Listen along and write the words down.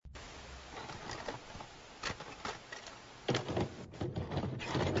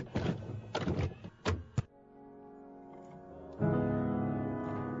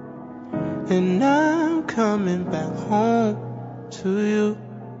And I'm coming back home to you.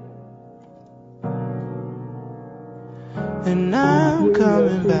 And I'm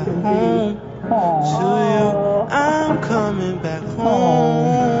coming back home to you. I'm coming back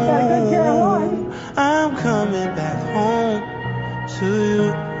home. I'm coming back home to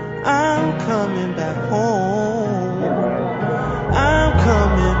you. I'm coming back home. I'm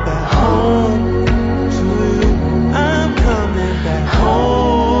coming back home to you. I'm coming back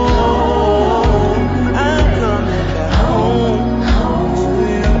home. I'm coming back home to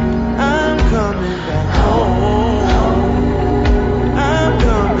you. I'm coming back home. I'm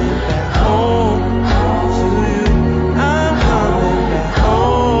coming back home to you. I'm coming back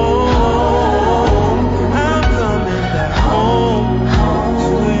home. I'm coming back home to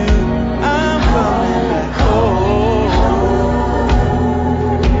you. I'm coming back home.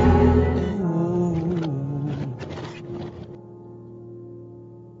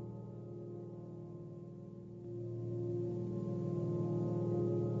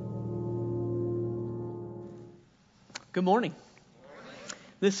 Good morning.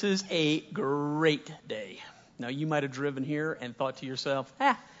 This is a great day. Now, you might have driven here and thought to yourself,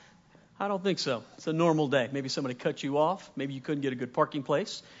 I don't think so. It's a normal day. Maybe somebody cut you off. Maybe you couldn't get a good parking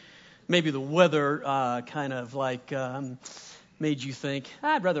place. Maybe the weather kind of like made you think,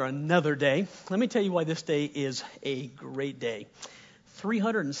 I'd rather another day. Let me tell you why this day is a great day.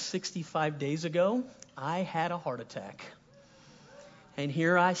 365 days ago, I had a heart attack. And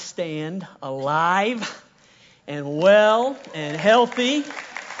here I stand alive and well and healthy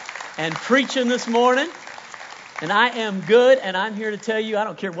and preaching this morning. And I am good, and I'm here to tell you, I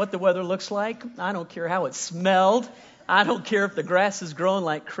don't care what the weather looks like. I don't care how it smelled. I don't care if the grass is growing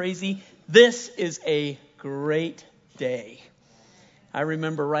like crazy. This is a great day. I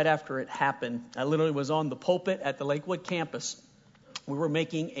remember right after it happened, I literally was on the pulpit at the Lakewood campus. We were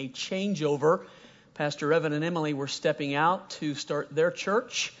making a changeover. Pastor Evan and Emily were stepping out to start their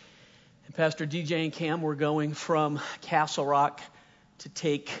church. And Pastor DJ and Cam were going from Castle Rock to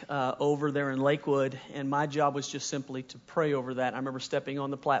take over there in Lakewood. And my job was just simply to pray over that. I remember stepping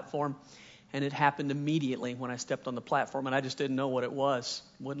on the platform, and it happened immediately when I stepped on the platform. And I just didn't know what it was.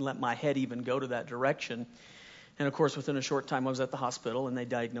 Wouldn't let my head even go to that direction. And, of course, within a short time, I was at the hospital, and they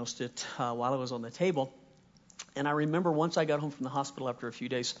diagnosed it while I was on the table. And I remember once I got home from the hospital after a few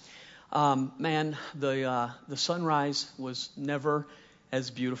days, the sunrise was never as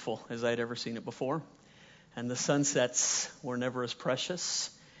beautiful as I'd ever seen it before. And the sunsets were never as precious.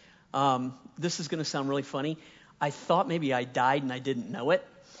 This is going to sound really funny. I thought maybe I died and I didn't know it.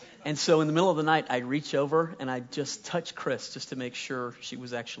 And so in the middle of the night, I'd reach over and I'd just touch Chris just to make sure she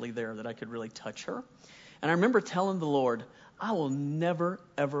was actually there, that I could really touch her. And I remember telling the Lord, I will never,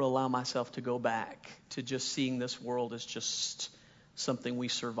 ever allow myself to go back to just seeing this world as just something we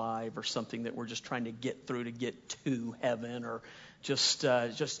survive or something that we're just trying to get through to get to heaven or just.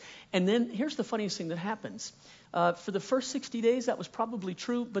 And then here's the funniest thing that happens. For the first 60 days, that was probably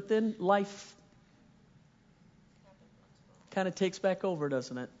true, but then life kind of takes back over,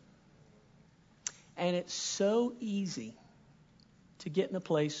 doesn't it? And it's so easy to get in a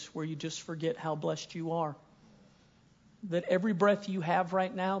place where you just forget how blessed you are. That every breath you have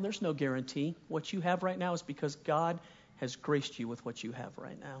right now, there's no guarantee. What you have right now is because God has graced you with what you have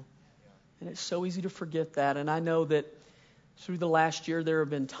right now. And it's so easy to forget that. And I know that through the last year, there have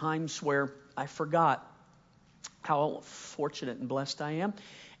been times where I forgot how fortunate and blessed I am.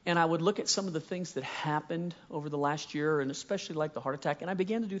 And I would look at some of the things that happened over the last year, and especially like the heart attack, and I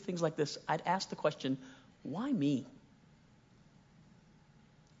began to do things like this. I'd ask the question, why me?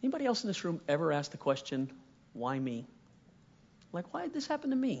 Anybody else in this room ever asked the question, why me? Like, why did this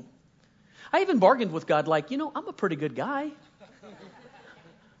happen to me? I even bargained with God, like, I'm a pretty good guy. I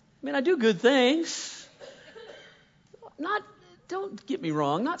mean, I do good things. Don't get me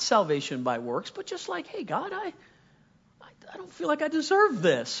wrong, not salvation by works, but just like, hey, God, I don't feel like I deserve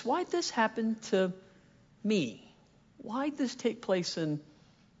this. Why'd this happen to me? Why'd this take place in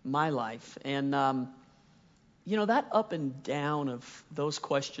my life? And, that up and down of those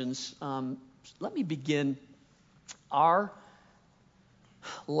questions, let me begin our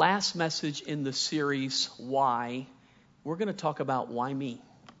last message in the series, Why. We're going to talk about why me.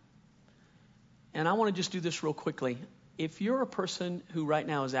 And I want to just do this real quickly. If you're a person who right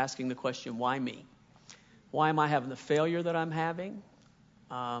now is asking the question, why me? Why am I having the failure that I'm having?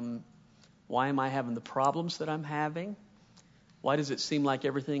 Why am I having the problems that I'm having? Why does it seem like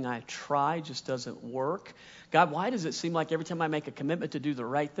everything I try just doesn't work? God, why does it seem like every time I make a commitment to do the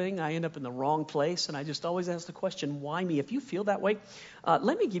right thing, I end up in the wrong place? And I just always ask the question, why me? If you feel that way,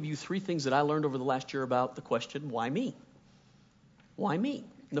 let me give you 3 things that I learned over the last year about the question, why me? Why me?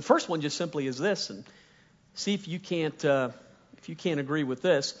 And the first one just simply is this, and see if you can't agree with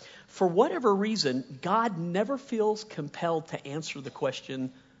this. For whatever reason, God never feels compelled to answer the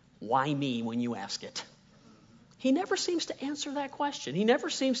question, why me, when you ask it. He never seems to answer that question. He never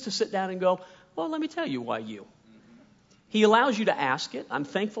seems to sit down and go, well, let me tell you why you. He allows you to ask it. I'm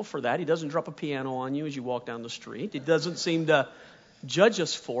thankful for that. He doesn't drop a piano on you as you walk down the street. He doesn't seem to judge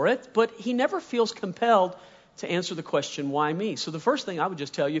us for it, but he never feels compelled to answer the question, why me? So the first thing I would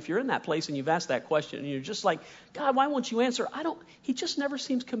just tell you, if you're in that place and you've asked that question and you're just like, God, why won't you answer? He just never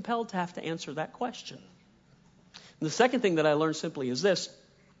seems compelled to have to answer that question. And the second thing that I learned simply is this,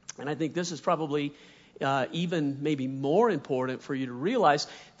 and I think this is probably even maybe more important for you to realize,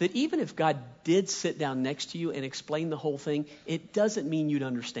 that even if God did sit down next to you and explain the whole thing, it doesn't mean you'd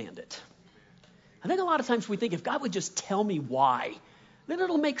understand it. I think a lot of times we think if God would just tell me why, then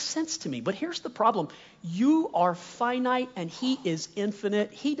it'll make sense to me. But here's the problem. You are finite and he is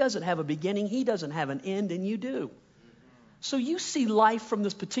infinite. He doesn't have a beginning. He doesn't have an end, and you do. So you see life from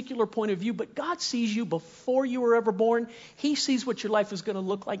this particular point of view, but God sees you before you were ever born. He sees what your life is going to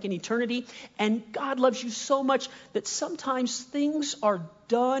look like in eternity. And God loves you so much that sometimes things are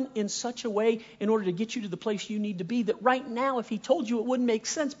done in such a way in order to get you to the place you need to be, that right now, if he told you, it wouldn't make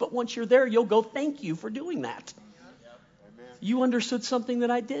sense. But once you're there, you'll go, thank you for doing that. You understood something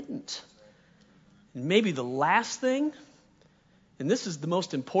that I didn't. And maybe the last thing, and this is the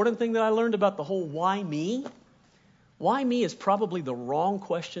most important thing that I learned about the whole why me. Why me is probably the wrong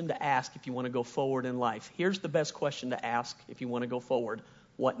question to ask if you want to go forward in life. Here's the best question to ask if you want to go forward.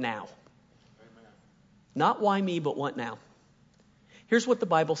 What now? Amen. Not why me, but what now? Here's what the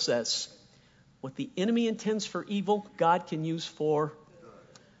Bible says. What the enemy intends for evil, God can use for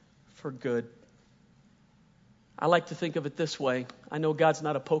good. I like to think of it this way. I know God's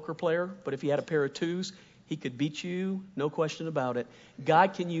not a poker player, but if he had a pair of twos, he could beat you, no question about it.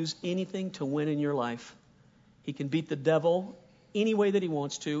 God can use anything to win in your life. He can beat the devil any way that he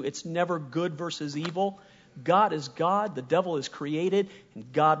wants to. It's never good versus evil. God is God, the devil is created,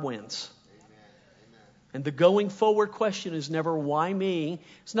 and God wins. Amen. And the going forward question is never why me.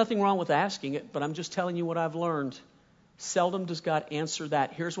 There's nothing wrong with asking it, but I'm just telling you what I've learned. Seldom does God answer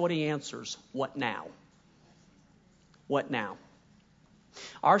that. Here's what he answers. What now? What now?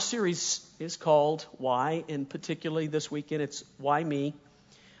 Our series is called Why, and particularly this weekend it's Why Me.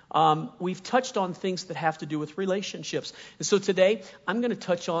 We've touched on things that have to do with relationships. And so today I'm going to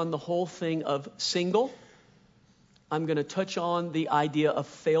touch on the whole thing of single. I'm going to touch on the idea of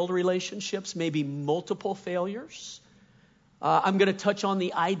failed relationships, maybe multiple failures. I'm going to touch on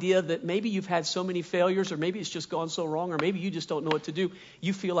the idea that maybe you've had so many failures, or maybe it's just gone so wrong, or maybe you just don't know what to do.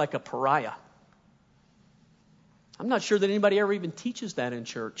 You feel like a pariah. I'm not sure that anybody ever even teaches that in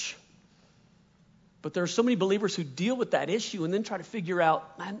church. But there are so many believers who deal with that issue and then try to figure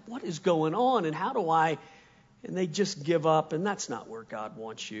out, man, what is going on and how do I? And they just give up, and that's not where God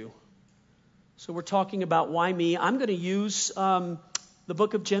wants you. So we're talking about why me. I'm going to use the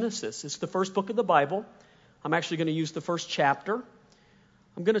book of Genesis. It's the first book of the Bible. I'm actually going to use the first chapter.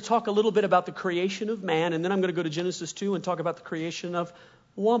 I'm going to talk a little bit about the creation of man, and then I'm going to go to Genesis 2 and talk about the creation of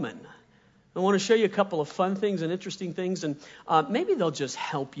woman. I want to show you a couple of fun things and interesting things, and maybe they'll just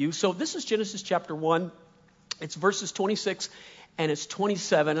help you. So this is Genesis chapter 1. It's verses 26 and it's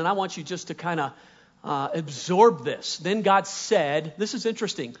 27, and I want you just to kind of absorb this. Then God said, this is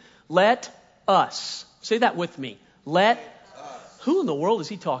interesting, let us. Say that with me. Let us. Who in the world is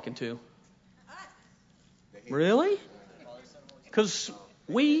he talking to? Really? Because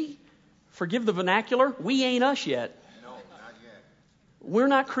we, forgive the vernacular, we ain't us yet. No, not yet. We're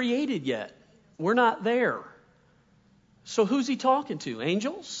not created yet. We're not there. So who's he talking to?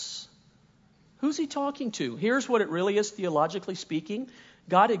 Angels? Who's he talking to? Here's what it really is, theologically speaking.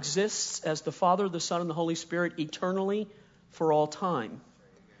 God exists as the Father, the Son, and the Holy Spirit eternally for all time.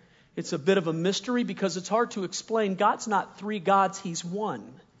 It's a bit of a mystery because it's hard to explain. God's not three gods, he's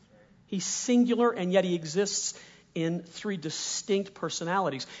one. He's singular, and yet he exists in three distinct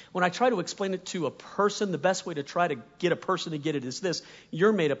personalities. When I try to explain it to a person, the best way to try to get a person to get it is this.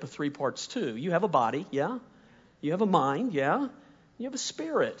 You're made up of three parts too. You have a body, yeah. You have a mind, yeah. You have a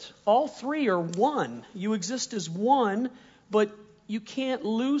spirit. All three are one. You exist as one, but you can't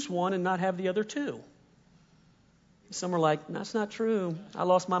lose one and not have the other two. Some are like, that's not true. I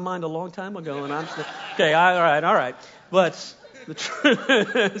lost my mind a long time ago, and I'm still... Okay, all right. But the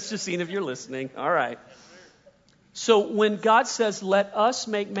truth, it's just seeing if you're listening. All right. So when God says, let us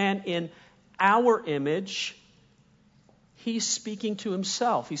make man in our image, he's speaking to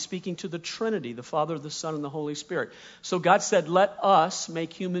himself. He's speaking to the Trinity, the Father, the Son, and the Holy Spirit. So God said, let us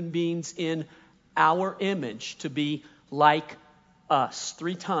make human beings in our image, to be like us.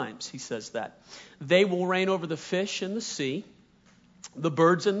 3 times he says that. They will reign over the fish in the sea, the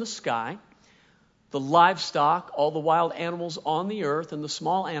birds in the sky, the livestock, all the wild animals on the earth, and the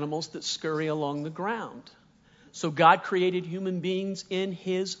small animals that scurry along the ground. So God created human beings in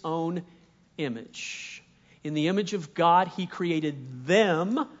his own image. In the image of God, he created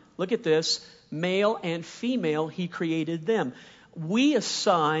them. Look at this. Male and female, he created them. We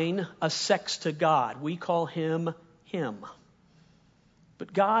assign a sex to God. We call him him.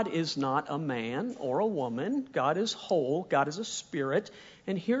 But God is not a man or a woman. God is whole. God is a spirit.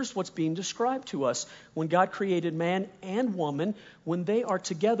 And here's what's being described to us. When God created man and woman, when they are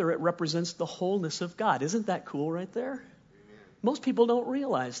together, it represents the wholeness of God. Isn't that cool right there? Amen. Most people don't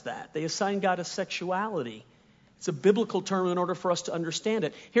realize that. They assign God a sexuality. It's a biblical term in order for us to understand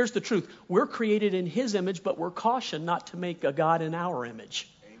it. Here's the truth. We're created in his image, but we're cautioned not to make a God in our image.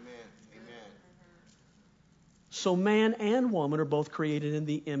 So man and woman are both created in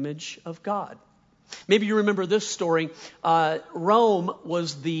the image of God. Maybe you remember this story. Rome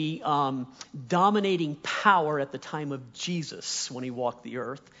was the dominating power at the time of Jesus when he walked the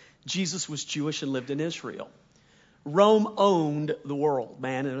earth. Jesus was Jewish and lived in Israel. Rome owned the world,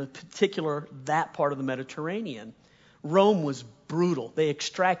 man, and in particular that part of the Mediterranean. Rome was brutal. They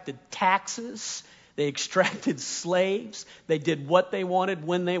extracted taxes. They extracted slaves. They did what they wanted,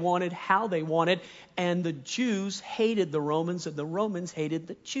 when they wanted, how they wanted. And the Jews hated the Romans, and the Romans hated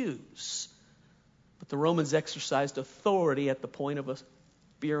the Jews. But the Romans exercised authority at the point of a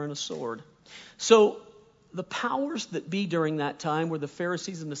spear and a sword. So the powers that be during that time were the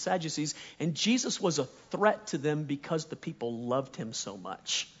Pharisees and the Sadducees, and Jesus was a threat to them because the people loved him so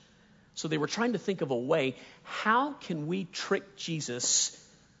much. So they were trying to think of a way, how can we trick Jesus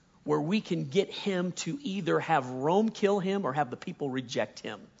where we can get him to either have Rome kill him or have the people reject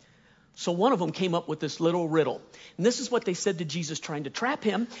him? So one of them came up with this little riddle. And this is what they said to Jesus trying to trap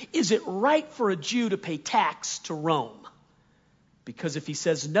him. Is it right for a Jew to pay tax to Rome? Because if he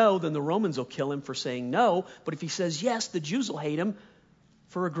says no, then the Romans will kill him for saying no. But if he says yes, the Jews will hate him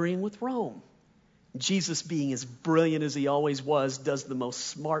for agreeing with Rome. Jesus, being as brilliant as he always was, does the most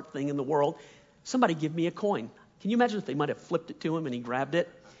smart thing in the world. Somebody give me a coin. Can you imagine if they might have flipped it to him and he grabbed it?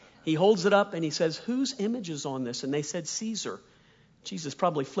 He holds it up and he says, whose image is on this? And they said, Caesar. Jesus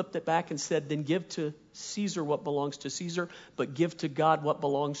probably flipped it back and said, then give to Caesar what belongs to Caesar, but give to God what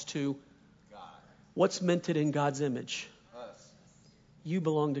belongs to God. What's minted in God's image? Us. You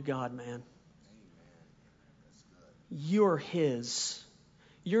belong to God, man. Amen. That's good. You're his.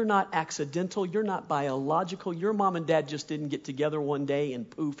 You're not accidental. You're not biological. Your mom and dad just didn't get together one day and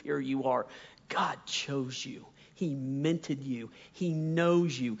poof, here you are. God chose you. He minted you. He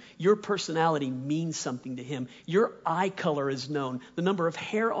knows you. Your personality means something to him. Your eye color is known. The number of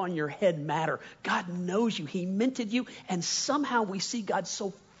hair on your head matter. God knows you. He minted you. And somehow we see God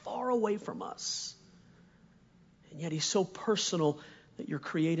so far away from us. And yet he's so personal that you're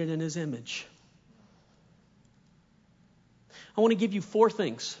created in his image. I want to give you 4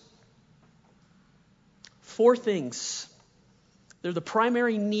 things. 4 things. They're the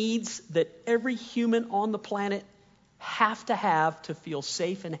primary needs that every human on the planet have to feel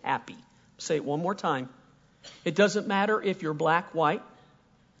safe and happy. Say it one more time. It doesn't matter if you're black, white,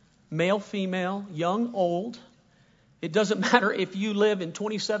 male, female, young, old. It doesn't matter if you live in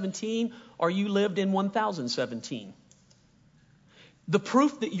 2017 or you lived in 1017. The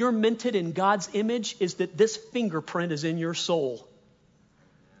proof that you're minted in God's image is that this fingerprint is in your soul.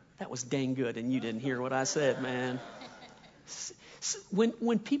 That was dang good, and you didn't hear what I said, man.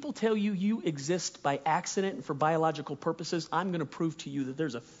 When people tell you you exist by accident and for biological purposes, I'm going to prove to you that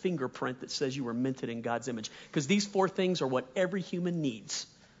there's a fingerprint that says you were minted in God's image. Because these 4 things are what every human needs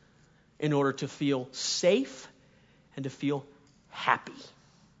in order to feel safe and to feel happy.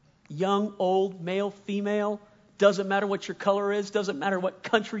 Young, old, male, female, doesn't matter what your color is, doesn't matter what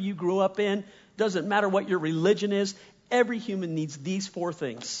country you grew up in, doesn't matter what your religion is. Every human needs these 4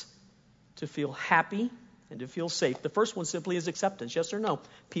 things to feel happy and to feel safe. The first one simply is acceptance. Yes or no?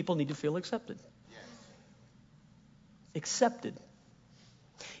 People need to feel accepted. Yes. Accepted.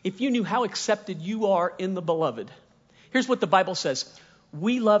 If you knew how accepted you are in the beloved, here's what the Bible says.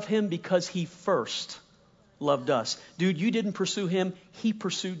 We love him because he first loved us. Dude, you didn't pursue him. He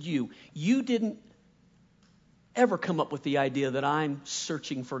pursued you. You didn't ever come up with the idea that I'm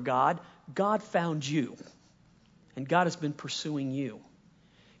searching for God. God found you. And God has been pursuing you.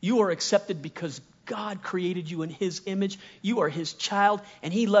 You are accepted because God created you in his image. You are his child,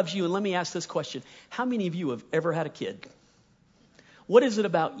 and he loves you. And let me ask this question. How many of you have ever had a kid? What is it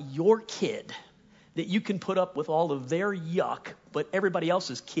about your kid that you can put up with all of their yuck, but everybody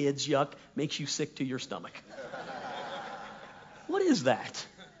else's kid's yuck makes you sick to your stomach? What is that?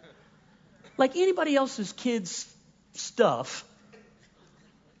 Like anybody else's kid's stuff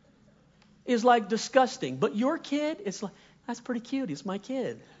is like disgusting. But your kid, it's like, that's pretty cute. It's my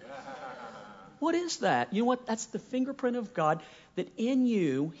kid. What is that? You know what? That's the fingerprint of God, that in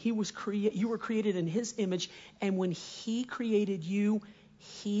you, you were created in His image. And when He created you,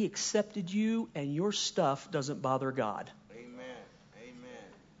 He accepted you, and your stuff doesn't bother God. Amen. Amen.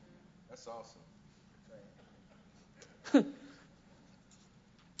 That's awesome.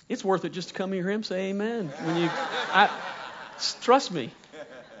 It's worth it just to come hear Him say amen. Trust me.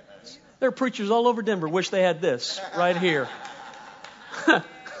 There are preachers all over Denver wish they had this right here.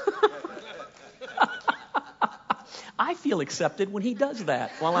 I feel accepted when He does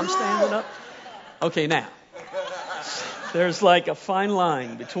that while I'm standing up. Okay, now, there's like a fine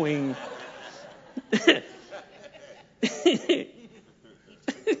line between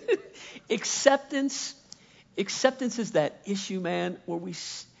acceptance. Acceptance is that issue, man, where we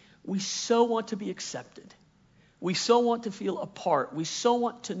so want to be accepted. We so want to feel a part. We so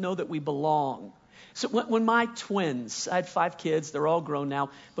want to know that we belong. So when my twins, I had 5 kids, they're all grown now,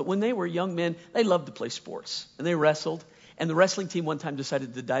 but when they were young men, they loved to play sports, and they wrestled. And the wrestling team one time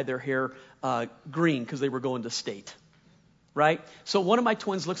decided to dye their hair green because they were going to state, right? So one of my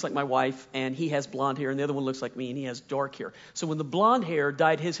twins looks like my wife, and he has blonde hair, and the other one looks like me, and he has dark hair. So when the blonde hair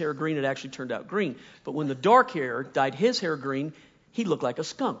dyed his hair green, it actually turned out green. But when the dark hair dyed his hair green, he looked like a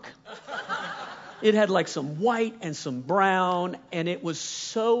skunk. It had like some white and some brown, and it was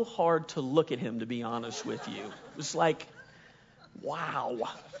so hard to look at him, to be honest with you. It was like, wow.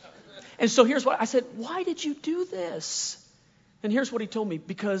 And so here's what I said, why did you do this? And here's what he told me,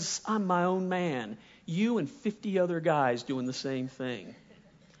 because I'm my own man. You and 50 other guys doing the same thing.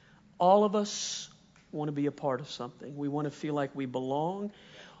 All of us want to be a part of something. We want to feel like we belong.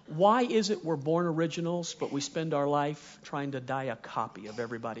 Why is it we're born originals, but we spend our life trying to dye a copy of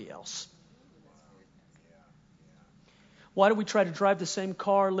everybody else? Why do we try to drive the same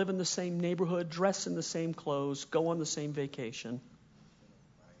car, live in the same neighborhood, dress in the same clothes, go on the same vacation?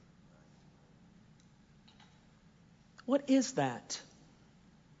 What is that?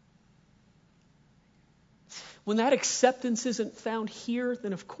 When that acceptance isn't found here,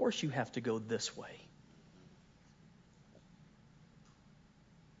 then of course you have to go this way.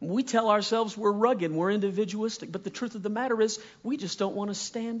 We tell ourselves we're rugged, we're individualistic, but the truth of the matter is we just don't want to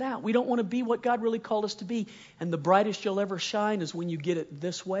stand out. We don't want to be what God really called us to be. And the brightest you'll ever shine is when you get it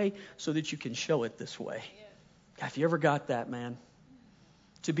this way so that you can show it this way. God, if you ever got that, man,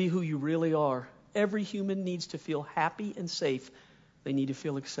 to be who you really are, every human needs to feel happy and safe. They need to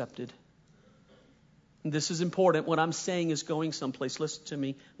feel accepted. And this is important. What I'm saying is going someplace. Listen to me.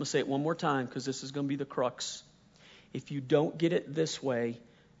 I'm going to say it one more time because this is going to be the crux. If you don't get it this way,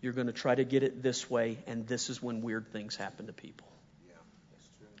 you're going to try to get it this way, and this is when weird things happen to people. Yeah, that's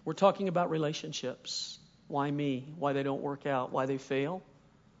true. We're talking about relationships. Why me? Why they don't work out? Why they fail?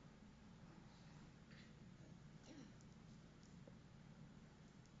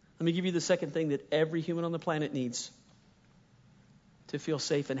 Let me give you the second thing that every human on the planet needs to feel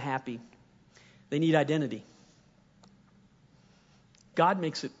safe and happy. They need identity. God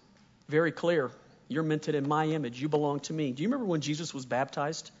makes it very clear. You're minted in my image. You belong to me. Do you remember when Jesus was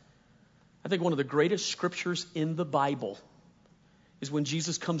baptized? I think one of the greatest scriptures in the Bible is when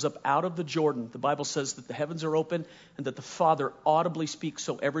Jesus comes up out of the Jordan. The Bible says that the heavens are open and that the Father audibly speaks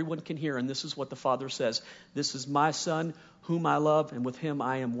so everyone can hear. And this is what the Father says. This is my Son whom I love, and with him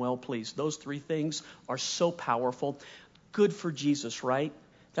I am well pleased. Those 3 things are so powerful. Good for Jesus, right?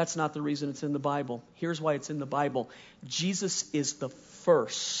 That's not the reason it's in the Bible. Here's why it's in the Bible. Jesus is the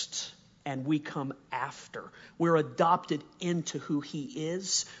first, and we come after. We're adopted into who he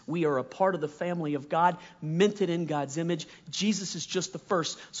is. We are a part of the family of God, minted in God's image. Jesus is just the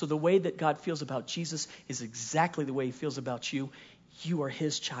first. So the way that God feels about Jesus is exactly the way he feels about you. You are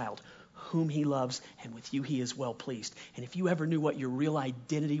his child, whom he loves, and with you he is well pleased. And if you ever knew what your real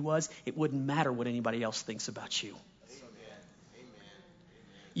identity was, it wouldn't matter what anybody else thinks about you.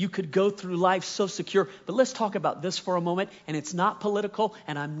 You could go through life so secure. But let's talk about this for a moment. And it's not political,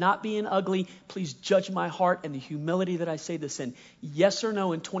 and I'm not being ugly. Please judge my heart and the humility that I say this in. Yes or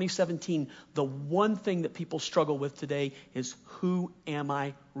no, in 2017, the one thing that people struggle with today is, who am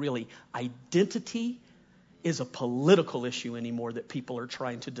I really? Identity is a political issue anymore that people are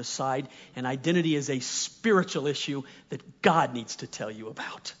trying to decide. And identity is a spiritual issue that God needs to tell you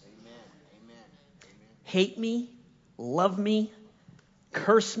about. Amen. Amen. Hate me, love me,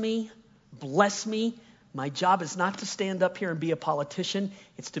 curse me, bless me. My job is not to stand up here and be a politician.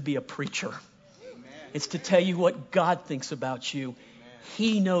 It's to be a preacher. Amen. It's to tell you what God thinks about you. Amen.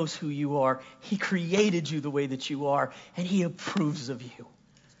 He knows who you are. He created you the way that you are, and He approves of you.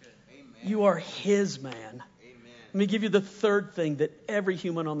 You are His man. Let me give you the third thing that every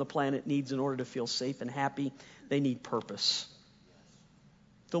human on the planet needs in order to feel safe and happy. They need purpose.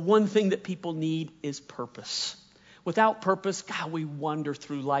 The one thing that people need is purpose. Without purpose, God, we wander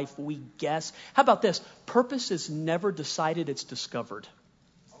through life. We guess. How about this? Purpose is never decided. It's discovered.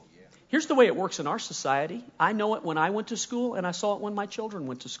 Here's the way it works in our society. I know it when I went to school, and I saw it when my children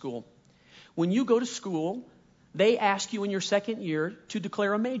went to school. When you go to school, they ask you in your second year to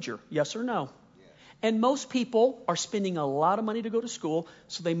declare a major, yes or no. And most people are spending a lot of money to go to school,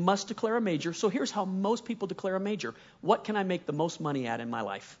 so they must declare a major. So here's how most people declare a major. What can I make the most money at in my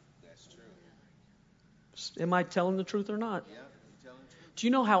life? That's true. Am I telling the truth or not? Yeah, you're telling the truth. Do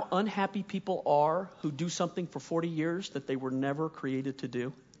you know how unhappy people are who do something for 40 years that they were never created to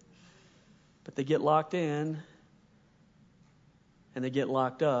do? But they get locked in, and they get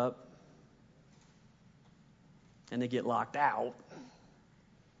locked up, and they get locked out.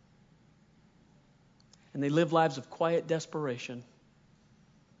 And they live lives of quiet desperation.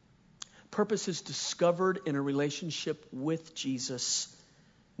 Purpose is discovered in a relationship with Jesus,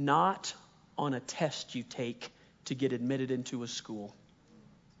 not on a test you take to get admitted into a school.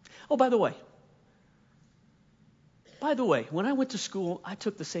 Oh, by the way, when I went to school, I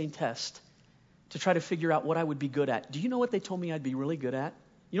took the same test to try to figure out what I would be good at. Do you know what they told me I'd be really good at?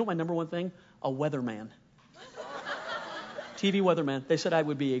 You know my number one thing? A weatherman. TV weatherman. They said I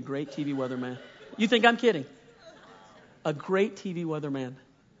would be a great TV weatherman. You think I'm kidding? A great TV weatherman.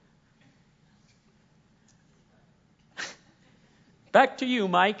 Back to you,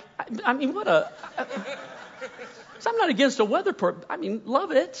 Mike. I mean, so I'm not against a weather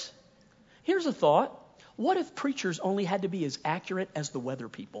love it. Here's a thought. What if preachers only had to be as accurate as the weather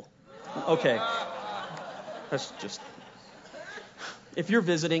people? Okay. That's just... If you're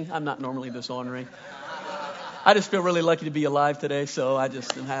visiting, I'm not normally this ornery. I just feel really lucky to be alive today, so I'm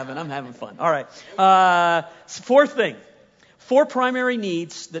having fun. All right. Fourth thing. 4 primary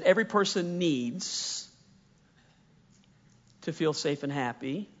needs that every person needs to feel safe and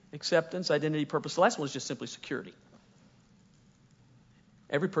happy. Acceptance, identity, purpose. The last one is just simply security.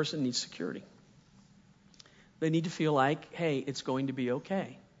 Every person needs security. They need to feel like, hey, it's going to be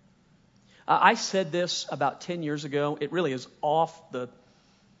okay. I said this about 10 years ago. It really is off the...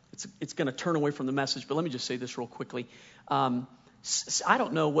 It's going to turn away from the message, but let me just say this real quickly. I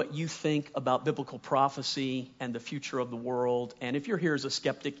don't know what you think about biblical prophecy and the future of the world. And if you're here as a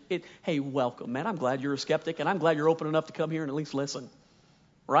skeptic, hey, welcome, man. I'm glad you're a skeptic, and I'm glad you're open enough to come here and at least listen.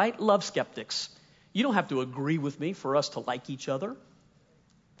 Right? Love skeptics. You don't have to agree with me for us to like each other.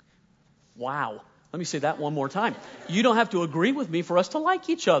 Wow. Let me say that one more time. You don't have to agree with me for us to like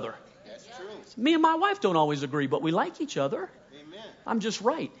each other. That's true. Me and my wife don't always agree, but we like each other. Amen. I'm just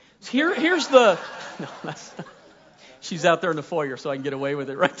right. Here's the... No, that's not, she's out there in the foyer, so I can get away with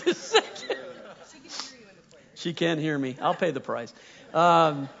it right this second. She can hear me. I'll pay the price.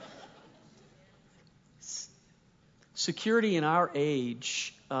 Security in our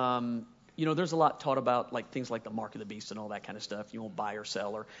age, there's a lot taught about like things like the mark of the beast and all that kind of stuff. You won't buy or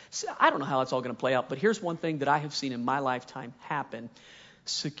sell. I don't know how it's all going to play out, but here's one thing that I have seen in my lifetime happen.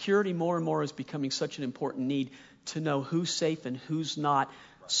 Security more and more is becoming such an important need to know who's safe and who's not.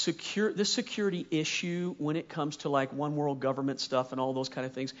 This security issue when it comes to like one world government stuff and all those kind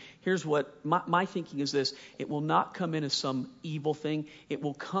of things, here's what my thinking is this. It will not come in as some evil thing. It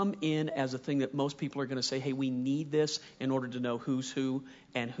will come in as a thing that most people are going to say, hey, we need this in order to know who's who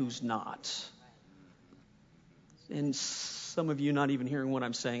and who's not. And some of you not even hearing what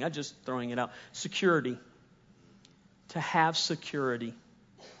I'm saying. I'm just throwing it out. Security. To have security.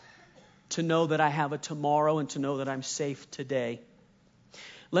 To know that I have a tomorrow and to know that I'm safe today.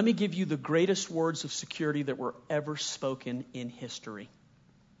 Let me give you the greatest words of security that were ever spoken in history.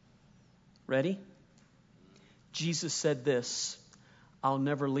 Ready? Jesus said this, I'll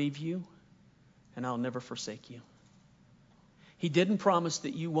never leave you and I'll never forsake you. He didn't promise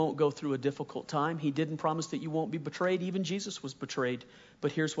that you won't go through a difficult time. He didn't promise that you won't be betrayed. Even Jesus was betrayed.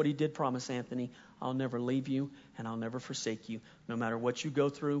 But here's what he did promise, Anthony. I'll never leave you and I'll never forsake you. No matter what you go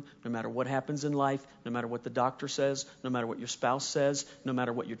through, no matter what happens in life, no matter what the doctor says, no matter what your spouse says, no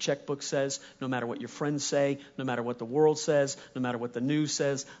matter what your checkbook says, no matter what your friends say, no matter what the world says, no matter what the news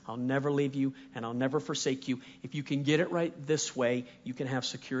says, I'll never leave you and I'll never forsake you. If you can get it right this way, you can have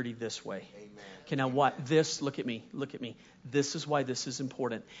security this way. Amen. Okay, now look at me. This is why this is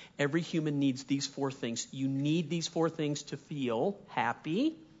important. Every human needs these 4 things. You need these 4 things to feel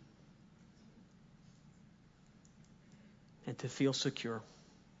happy and to feel secure.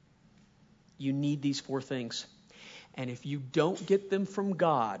 You need these 4 things. And if you don't get them from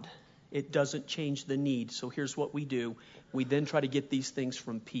God, it doesn't change the need. So here's what we do. We then try to get these things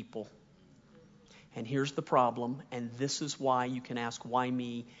from people. And here's the problem, and this is why you can ask, why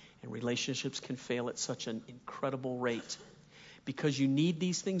me? And relationships can fail at such an incredible rate. Because you need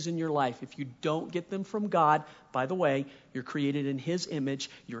these things in your life. If you don't get them from God, by the way, you're created in His image.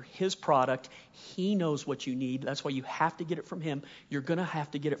 You're His product. He knows what you need. That's why you have to get it from Him. You're going to have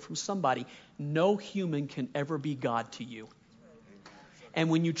to get it from somebody. No human can ever be God to you. And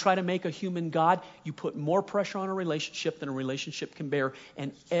when you try to make a human God, you put more pressure on a relationship than a relationship can bear.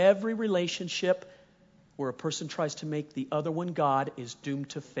 And every relationship where a person tries to make the other one God is doomed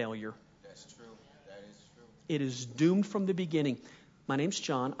to failure. That's true. That is true. It is doomed from the beginning. My name's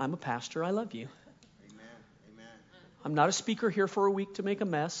John. I'm a pastor. I love you. Amen. Amen. I'm not a speaker here for a week to make a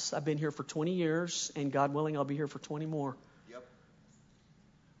mess. I've been here for 20 years, and God willing, I'll be here for 20 more. Yep.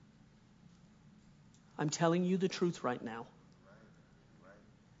 I'm telling you the truth right now. Right.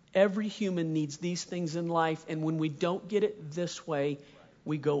 Every human needs these things in life, and when we don't get it this way,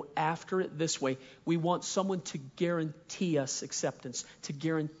 we go after it this way. We want someone to guarantee us acceptance, to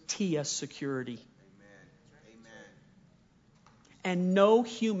guarantee us security. Amen. Amen. And no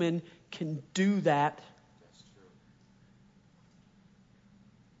human can do that That's true.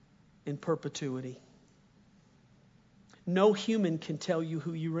 in perpetuity. No human can tell you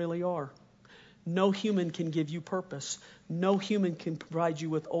who you really are. No human can give you purpose. No human can provide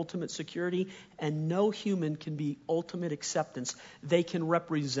you with ultimate security, and no human can be ultimate acceptance. They can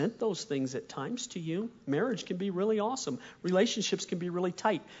represent those things at times to you. Marriage can be really awesome. Relationships can be really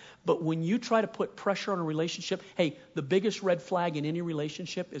tight. But when you try to put pressure on a relationship, hey, the biggest red flag in any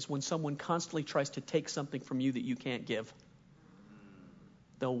relationship is when someone constantly tries to take something from you that you can't give.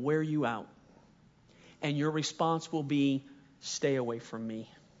 They'll wear you out. And your response will be, stay away from me.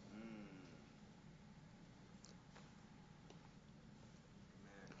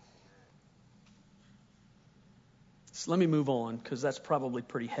 So let me move on, because that's probably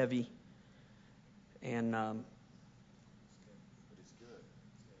pretty heavy. And But it's good.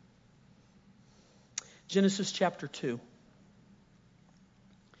 Genesis chapter 2.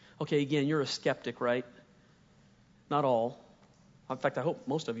 Okay, again, you're a skeptic, right? Not all. In fact, I hope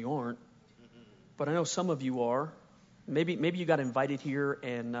most of you aren't. But I know some of you are. Maybe you got invited here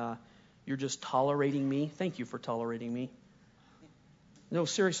and you're just tolerating me. Thank you for tolerating me. No,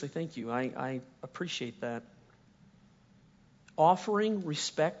 seriously, thank you. I appreciate that. Offering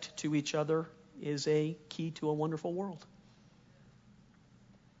respect to each other is a key to a wonderful world.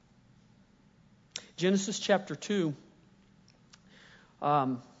 Genesis chapter 2,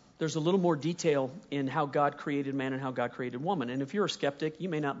 there's a little more detail in how God created man and how God created woman. And if you're a skeptic, you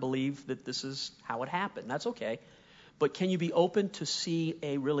may not believe that this is how it happened. That's okay. But can you be open to see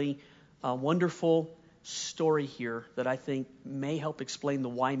a really wonderful story here that I think may help explain the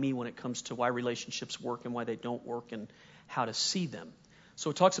why me when it comes to why relationships work and why they don't work and how to see them.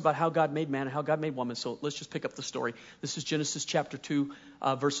 So it talks about how God made man and how God made woman. So let's just pick up the story. This is Genesis chapter 2,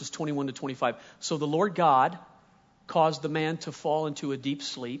 verses 21 to 25. So the Lord God caused the man to fall into a deep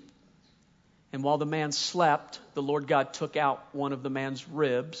sleep. And while the man slept, the Lord God took out one of the man's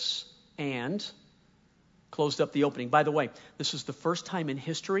ribs and closed up the opening. By the way, this is the first time in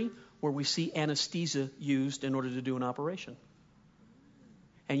history where we see anesthesia used in order to do an operation.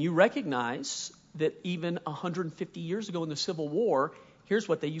 And you recognize that even 150 years ago in the Civil War, here's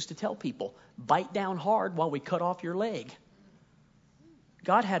what they used to tell people: bite down hard while we cut off your leg.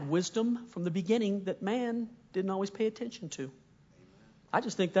 God had wisdom from the beginning that man didn't always pay attention to. I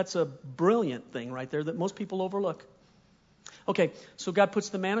just think that's a brilliant thing right there that most people overlook. Okay, so God puts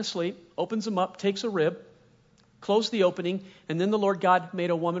the man asleep, opens him up, takes a rib, closed the opening, and then the Lord God made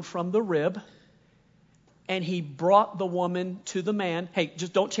a woman from the rib, and He brought the woman to the man. Hey,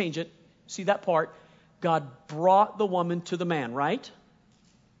 just don't change it. See that part? God brought the woman to the man, right?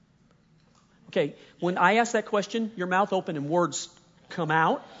 Okay, when I ask that question, your mouth open and words come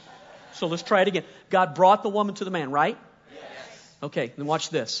out. So let's try it again. God brought the woman to the man, right? Yes. Okay, then watch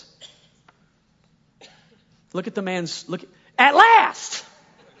this. Look at the man's, at last!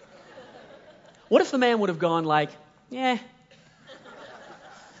 What if the man would have gone like, yeah.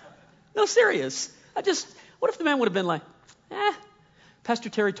 No, serious. What if the man would have been like, Pastor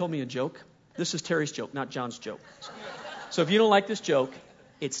Terry told me a joke. This is Terry's joke, not John's joke. So if you don't like this joke,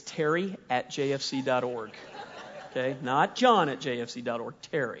 it's terry@jfc.org. Okay? Not John@jfc.org.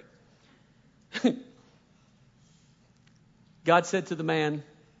 Terry. God said to the man,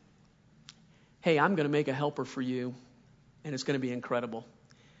 hey, I'm going to make a helper for you, and it's going to be incredible.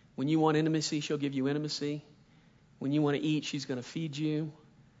 When you want intimacy, she'll give you intimacy. When you want to eat, she's going to feed you.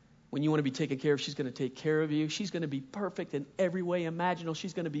 When you want to be taken care of, she's going to take care of you. She's going to be perfect in every way imaginable.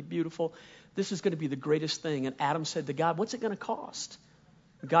 She's going to be beautiful. This is going to be the greatest thing. And Adam said to God, what's it going to cost?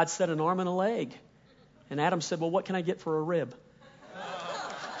 And God said, an arm and a leg. And Adam said, well, what can I get for a rib?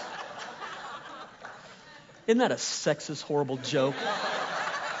 Isn't that a sexist, horrible joke?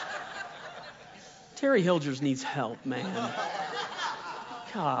 Terry Hilgers needs help, man.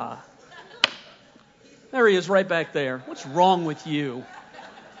 God. There he is right back there. What's wrong with you?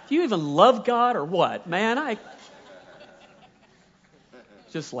 Do you even love God or what? Man, I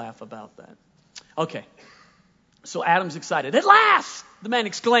just laugh about that. Okay. So Adam's excited. At last, the man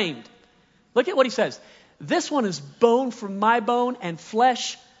exclaimed. Look at what he says. This one is bone from my bone and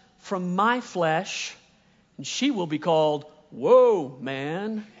flesh from my flesh. And she will be called, whoa,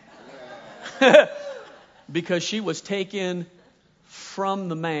 man. Because she was taken from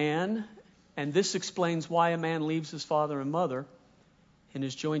the man. And this explains why a man leaves his father and mother and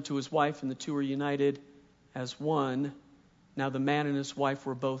is joined to his wife, and the two are united as one. Now the man and his wife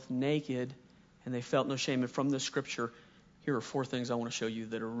were both naked, and they felt no shame. And from this scripture, here are 4 things I want to show you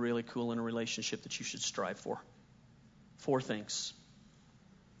that are really cool in a relationship that you should strive for. 4 things.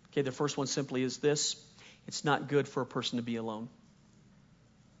 Okay, the first one simply is this. It's not good for a person to be alone.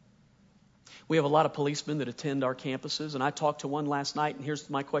 We have a lot of policemen that attend our campuses, and I talked to one last night, and here's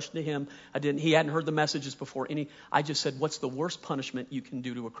my question to him. He hadn't heard the messages before. I just said, what's the worst punishment you can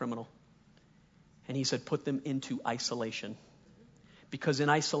do to a criminal? And he said, put them into isolation. Because in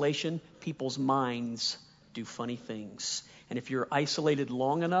isolation, people's minds do funny things. And if you're isolated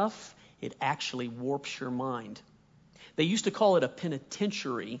long enough, it actually warps your mind. They used to call it a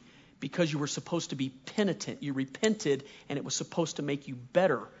penitentiary because you were supposed to be penitent. You repented, and it was supposed to make you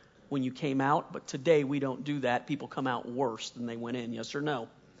better when you came out. But today we don't do that. People come out worse than they went in. Yes or no? Yes.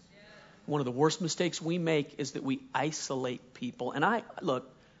 One of the worst mistakes we make is that we isolate people. And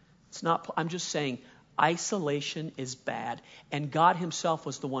I'm just saying isolation is bad. And God himself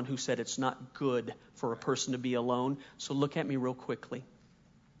was the one who said it's not good for a person to be alone. So look at me real quickly.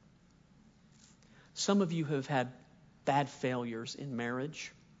 Some of you have had bad failures in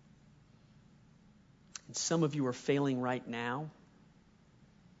marriage. And some of you are failing right now.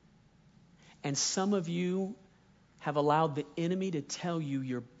 And some of you have allowed the enemy to tell you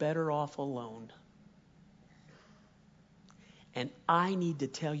you're better off alone. And I need to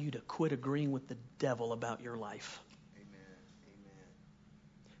tell you to quit agreeing with the devil about your life. Amen. Amen.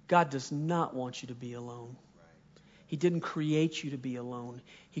 God does not want you to be alone. Right. He didn't create you to be alone.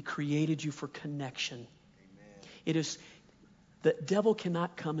 He created you for connection. Amen. The devil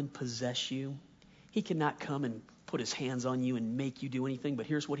cannot come and possess you. He cannot come and put his hands on you and make you do anything. But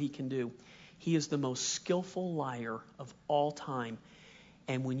here's what he can do. He is the most skillful liar of all time.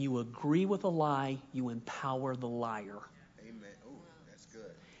 And when you agree with a lie, you empower the liar. Amen. Oh, that's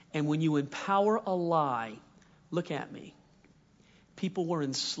good. And when you empower a lie, look at me. People were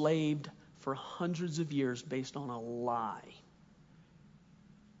enslaved for hundreds of years based on a lie.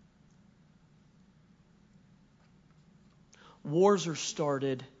 Wars are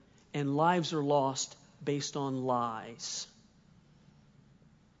started and lives are lost based on lies.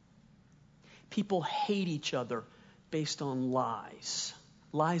 People hate each other based on lies.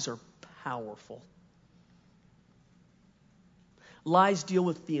 Lies are powerful. Lies deal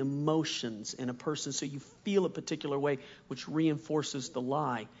with the emotions in a person, so you feel a particular way, which reinforces the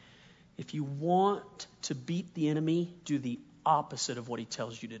lie. If you want to beat the enemy, do the opposite of what he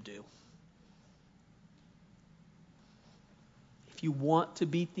tells you to do. If you want to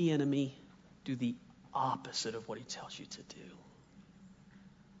beat the enemy, do the opposite of what he tells you to do.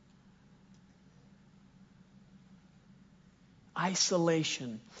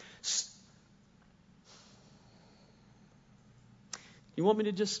 Isolation. You want me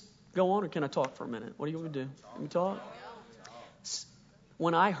to just go on, or can I talk for a minute? What do you want me to do? Let me talk?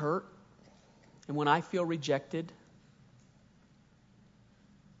 When I hurt and when I feel rejected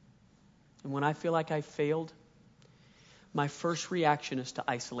and when I feel like I failed, my first reaction is to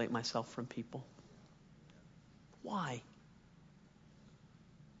isolate myself from people. Why?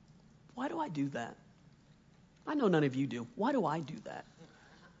 Why do I do that? I know none of you do. Why do I do that?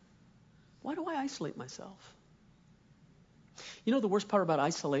 Why do I isolate myself? You know, the worst part about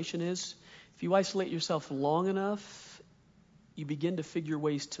isolation is if you isolate yourself long enough, you begin to figure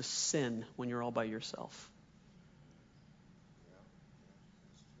ways to sin when you're all by yourself.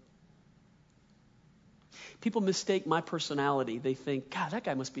 People mistake my personality. They think, God, that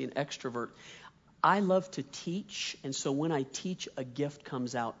guy must be an extrovert. I love to teach, and so when I teach, a gift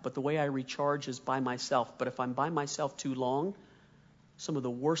comes out. But the way I recharge is by myself. But if I'm by myself too long, some of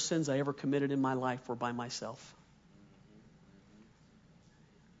the worst sins I ever committed in my life were by myself.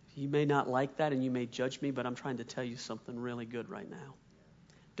 You may not like that and you may judge me, but I'm trying to tell you something really good right now.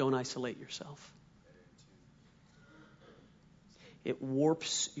 Don't isolate yourself. It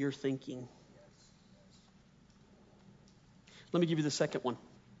warps your thinking. Let me give you the second one.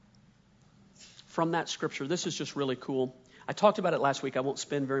 From that scripture, this is just really cool. I talked about it last week. I won't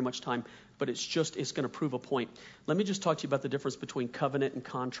spend very much time, but it's going to prove a point. Let me just talk to you about the difference between covenant and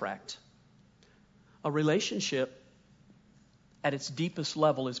contract. A relationship at its deepest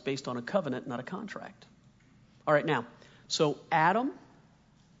level is based on a covenant, not a contract. All right, now, so Adam,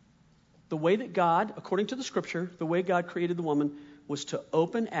 the way that God, according to the scripture, the way God created the woman was to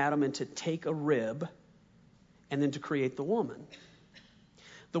open Adam and to take a rib and then to create the woman.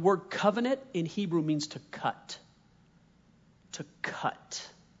 The word covenant in Hebrew means to cut. To cut.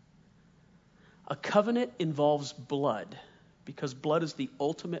 A covenant involves blood because blood is the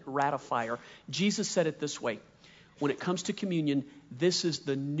ultimate ratifier. Jesus said it this way. When it comes to communion, this is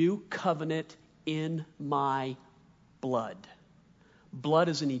the new covenant in my blood. Blood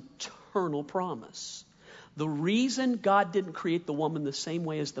is an eternal promise. The reason God didn't create the woman the same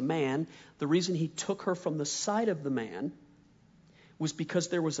way as the man, the reason he took her from the side of the man, was because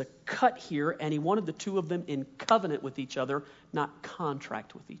there was a cut here and he wanted the two of them in covenant with each other, not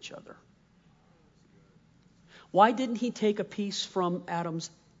contract with each other. Why didn't he take a piece from Adam's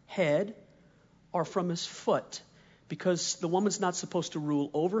head or from his foot? Because the woman's not supposed to rule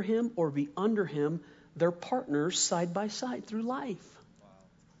over him or be under him. They're partners side by side through life.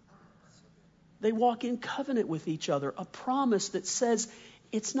 They walk in covenant with each other, a promise that says,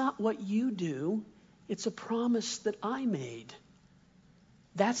 it's not what you do, it's a promise that I made.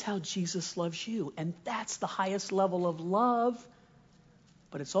 That's how Jesus loves you, and that's the highest level of love,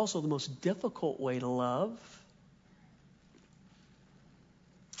 but it's also the most difficult way to love.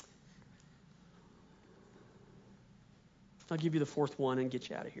 I'll give you the fourth one and get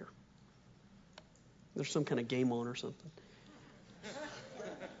you out of here. There's some kind of game on or something.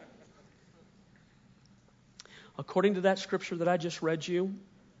 According to that scripture that I just read you,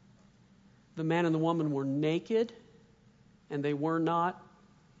 the man and the woman were naked and they were not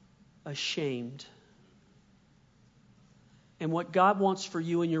ashamed. And what God wants for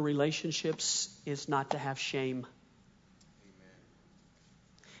you in your relationships is not to have shame. Amen.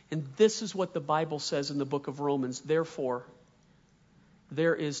 And this is what the Bible says in the book of Romans. Therefore,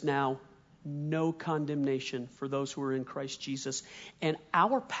 there is now no condemnation for those who are in Christ Jesus. And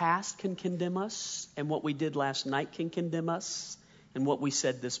our past can condemn us, and what we did last night can condemn us, and what we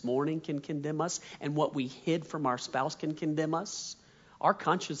said this morning can condemn us, and what we hid from our spouse can condemn us. Our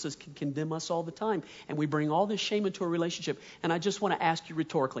consciences can condemn us all the time, and we bring all this shame into a relationship. And I just want to ask you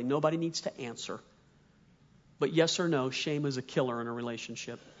rhetorically, nobody needs to answer, but yes or no, shame is a killer in a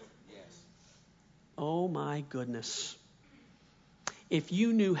relationship. Yes. Oh my goodness. If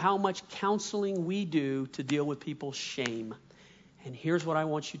you knew how much counseling we do to deal with people's shame. And here's what I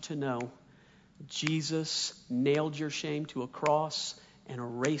want you to know. Jesus nailed your shame to a cross and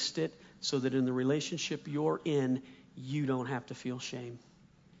erased it so that in the relationship you're in, you don't have to feel shame.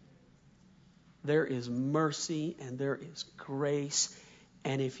 There is mercy and there is grace.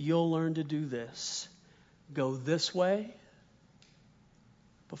 And if you'll learn to do this, go this way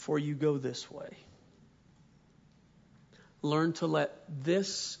before you go this way. Learn to let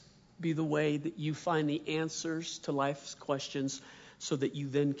this be the way that you find the answers to life's questions so that you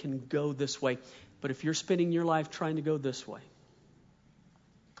then can go this way. But if you're spending your life trying to go this way,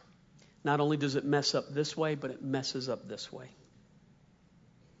 not only does it mess up this way, but it messes up this way.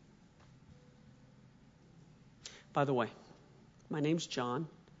 By the way, my name's John.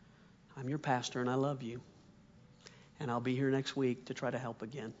 I'm your pastor and I love you. And I'll be here next week to try to help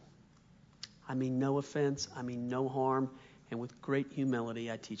again. I mean no offense, I mean no harm. And with great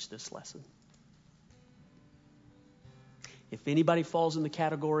humility, I teach this lesson. If anybody falls in the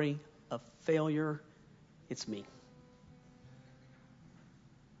category of failure, it's me.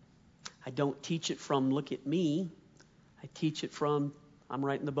 I don't teach it from look at me. I teach it from I'm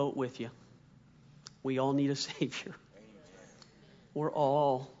right in the boat with you. We all need a Savior. We're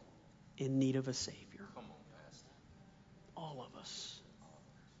all in need of a Savior. Come on, Pastor. All of us.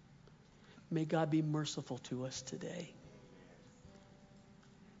 May God be merciful to us today.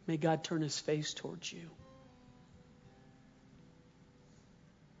 May God turn his face towards you.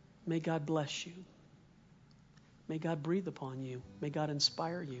 May God bless you. May God breathe upon you. May God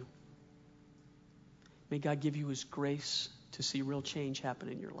inspire you. May God give you his grace to see real change happen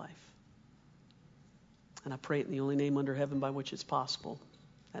in your life. And I pray it in the only name under heaven by which it's possible.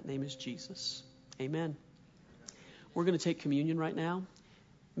 That name is Jesus. Amen. We're going to take communion right now.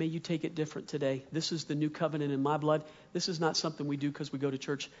 May you take it different today. This is the new covenant in my blood. This is not something we do because we go to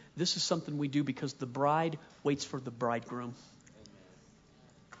church. This is something we do because the bride waits for the bridegroom.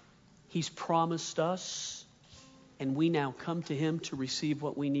 He's promised us, and we now come to him to receive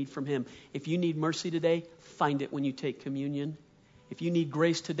what we need from him. If you need mercy today, find it when you take communion. If you need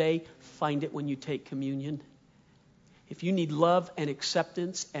grace today, find it when you take communion. If you need love and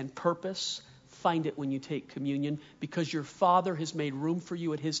acceptance and purpose, find it when you take communion, because your Father has made room for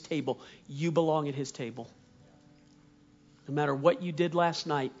you at his table. You belong at his table. No matter what you did last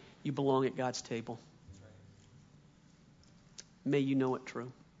night, you belong at God's table. May you know it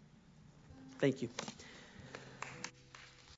true. Thank you.